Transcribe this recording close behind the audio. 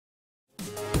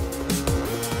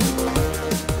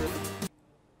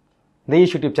இந்த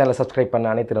யூடியூப் சேனலை சப்ஸ்கிரைப் பண்ண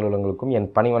அனைத்து நல்லவங்களுக்கும் என்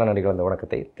பணிவான நடிகர் அந்த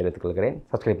வணக்கத்தை தெரிவித்துக் கொள்கிறேன்.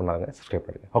 சப்ஸ்கிரைப் பண்ணாங்க, சப்ஸ்கிரைப்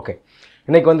பண்ணுங்க. ஓகே,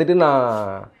 இன்றைக்கி வந்துட்டு நான்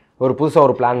ஒரு புதுசாக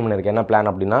ஒரு பிளான் பண்ணியிருக்கேன். என்ன பிளான்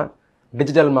அப்படின்னா,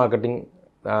 டிஜிட்டல் மார்க்கெட்டிங்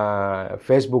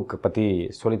ஃபேஸ்புக் பற்றி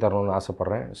சொல்லித்தரணும்னு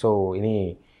ஆசைப்பட்றேன். ஸோ இனி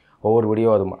ஒவ்வொரு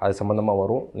வீடியோ அது சம்மந்தமாக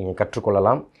வரும், நீங்கள்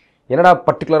கற்றுக்கொள்ளலாம். என்னடா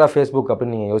பர்டிகுலராக ஃபேஸ்புக்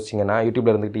அப்படின்னு நீங்கள் யோசிச்சிங்கன்னா,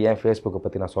 யூடியூப்பில் இருந்துக்கிட்டு ஏன் ஃபேஸ்புக்கை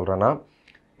பற்றி நான் சொல்கிறேன்னா,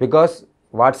 because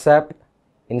WhatsApp,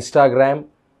 Instagram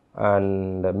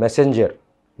and messenger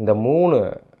இந்த 3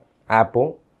 ஆப்பும்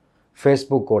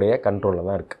ஃபேஸ்புக்கோடைய கண்ட்ரோலில்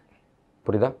தான் இருக்குது.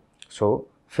 புரியுதா? ஸோ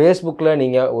ஃபேஸ்புக்கில்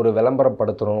நீங்கள் ஒரு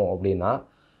விளம்பரப்படுத்தணும் அப்படின்னா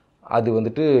அது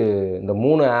வந்துட்டு இந்த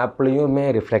 3 ஆப்லேயுமே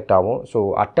ரிஃப்ளெக்ட் ஆகும். ஸோ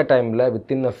அட் அ டைமில்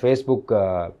வித்தின் அ ஃபேஸ்புக்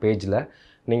பேஜில்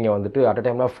நீங்கள் வந்துட்டு அட் அ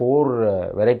டைமில் 4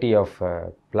 வெரைட்டி ஆஃப்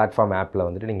பிளாட்ஃபார்ம் ஆப்பில்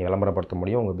வந்துட்டு நீங்கள் விளம்பரப்படுத்த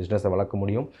முடியும், உங்கள் பிஸ்னஸை வளர்க்க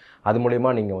முடியும். அது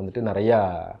மூலிமா நீங்கள் வந்துட்டு நிறையா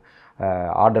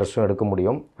ஆர்டர்ஸும் எடுக்க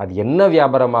முடியும். அது என்ன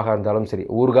வியாபாரமாக இருந்தாலும் சரி,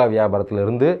 ஊறுகாய்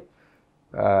வியாபாரத்திலிருந்து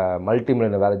மல்டி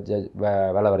மில்லியன்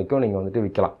வேலை வரைக்கும் நீங்கள் வந்துட்டு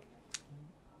விற்கலாம்.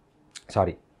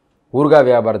 ஊறுகாய்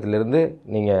வியாபாரத்திலிருந்து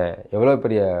நீங்கள் எவ்வளோ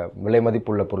பெரிய விலை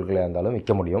மதிப்புள்ள பொருட்களாக இருந்தாலும்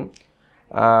விற்க முடியும்.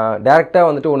 டேரெக்டாக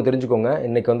வந்துட்டு ஒன்று தெரிஞ்சுக்கோங்க,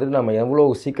 இன்றைக்கி வந்துட்டு நம்ம எவ்வளோ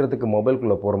சீக்கிரத்துக்கு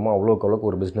மொபைலுக்குள்ளே போகிறோமோ அவ்வளோக்கு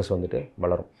ஒரு பிஸ்னஸ் வந்துட்டு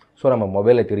வளரும். ஸோ நம்ம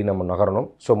மொபைலை தேடி நம்ம நகரணும்.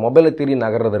 ஸோ மொபைலை தேடி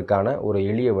நகர்றதற்கான ஒரு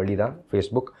எளிய வழி தான்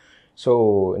ஃபேஸ்புக். ஸோ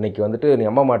இன்றைக்கி வந்துட்டு நீ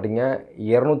நம்ப மாட்டீங்க,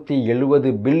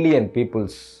 270 billion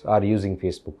peoples are using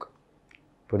Facebook.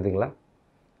 புரியுதுங்களா?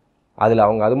 அதில்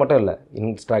அவங்க அது மட்டும் இல்லை,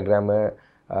 Instagram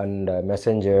and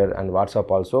messenger and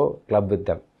WhatsApp also club with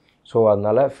them. So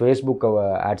அதனால் ஃபேஸ்புக்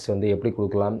ஆட்ஸ் வந்து எப்படி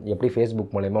கொடுக்கலாம், எப்படி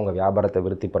ஃபேஸ்புக் மூலயமா உங்கள் வியாபாரத்தை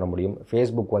விருத்தி பண்ண முடியும்,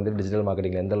 ஃபேஸ்புக் வந்து டிஜிட்டல்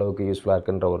மார்க்கெட்டிங் எந்த அளவுக்கு யூஸ்ஃபுல்லாக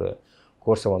இருக்குன்ற ஒரு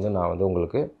கோர்ஸை வந்து நான்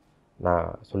உங்களுக்கு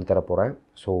சொல்லித்தர போகிறேன்.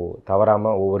 ஸோ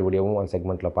தவறாமல் ஒவ்வொரு வீடியோவும் அந்த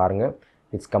செக்மெண்ட்டில் பாருங்கள்.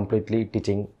 It's completely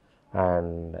teaching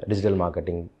and digital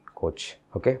marketing coach.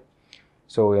 Okay,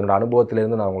 so என்னோடய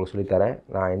அனுபவத்திலேருந்து நான் உங்களுக்கு சொல்லித்தரேன்.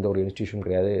 நான் எந்த ஒரு இன்ஸ்டியூஷன்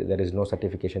கிடையாது, there is no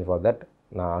certification for that.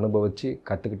 நான் அனுபவித்து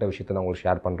கற்றுக்கிட்ட விஷயத்தை நான் உங்களுக்கு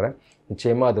ஷேர் பண்ணுறேன்.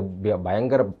 நிச்சயமாக அது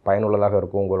பயங்கர பயனுள்ளதாக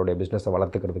இருக்கும் உங்களுடைய பிஸ்னஸை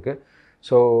வளர்த்துக்கிறதுக்கு.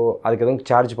 ஸோ அதுக்கு எதுவும்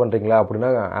சார்ஜ் பண்ணுறீங்களா அப்படின்னா,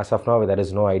 as of now there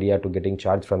is no idea to getting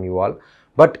charge from you all.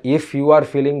 But if you are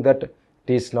feeling that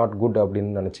it is not good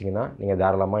அப்படின்னு நினச்சிங்கன்னா, நீங்கள்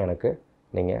தாராளமாக எனக்கு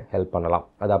நீங்கள் ஹெல்ப் பண்ணலாம்.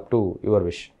 அது அப் டு யுவர்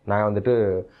விஷ். நான் வந்துட்டு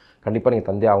கண்டிப்பாக நீங்கள்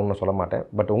தந்தே ஆகணும்னு சொல்ல மாட்டேன்.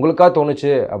 பட் உங்களுக்காக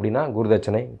தோணுச்சு அப்படின்னா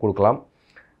குருதட்சணை கொடுக்கலாம்.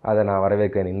 அதை நான்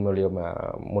வரவேற்கிறேன்,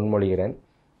 முன்மொழிகிறேன்.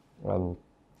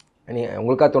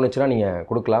 உங்களுக்காக தோணுச்சுன்னா நீங்கள்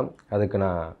கொடுக்கலாம், அதுக்கு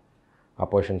நான்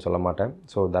அப்போசிஷன் சொல்ல மாட்டேன்.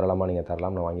 ஸோ தாராளமாக நீங்கள்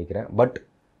தரலாம், நான் வாங்கிக்கிறேன். பட்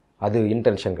அது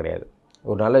இன்டென்ஷன் கிடையாது.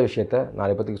 ஒரு நல்ல விஷயத்தை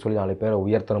 4 பேருக்கு சொல்லி 4 பேரை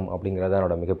உயர்த்தணும் அப்படிங்கிறது தான்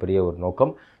என்னோடய மிகப்பெரிய ஒரு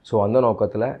நோக்கம். ஸோ அந்த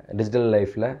நோக்கத்தில் டிஜிட்டல்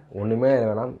லைஃப்பில் ஒன்றுமே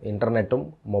வேணாம், இன்டர்நெட்டும்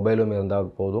மொபைலும் இருந்தால்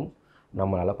போதும்,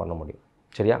 நம்மளால் பண்ண முடியும்.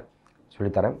 சரியா?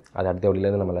 சொல்லித்தரேன். அது அடுத்த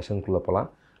வழியிலேருந்து நம்ம லெசனுக்குள்ளே போகலாம்.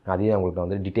 அதையும் உங்களுக்கு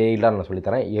வந்து டீட்டெயிலாக நான்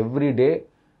சொல்லித்தரேன். Everyday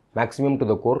maximum to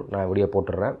the core நான் வீடியோ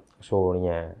போட்டுடுறேன். ஸோ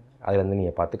நீங்கள் அதுலேருந்து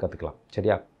நீங்கள் பார்த்து கற்றுக்கலாம்.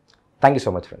 சரியா? Thank you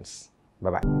so much friends.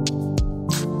 Bye bye.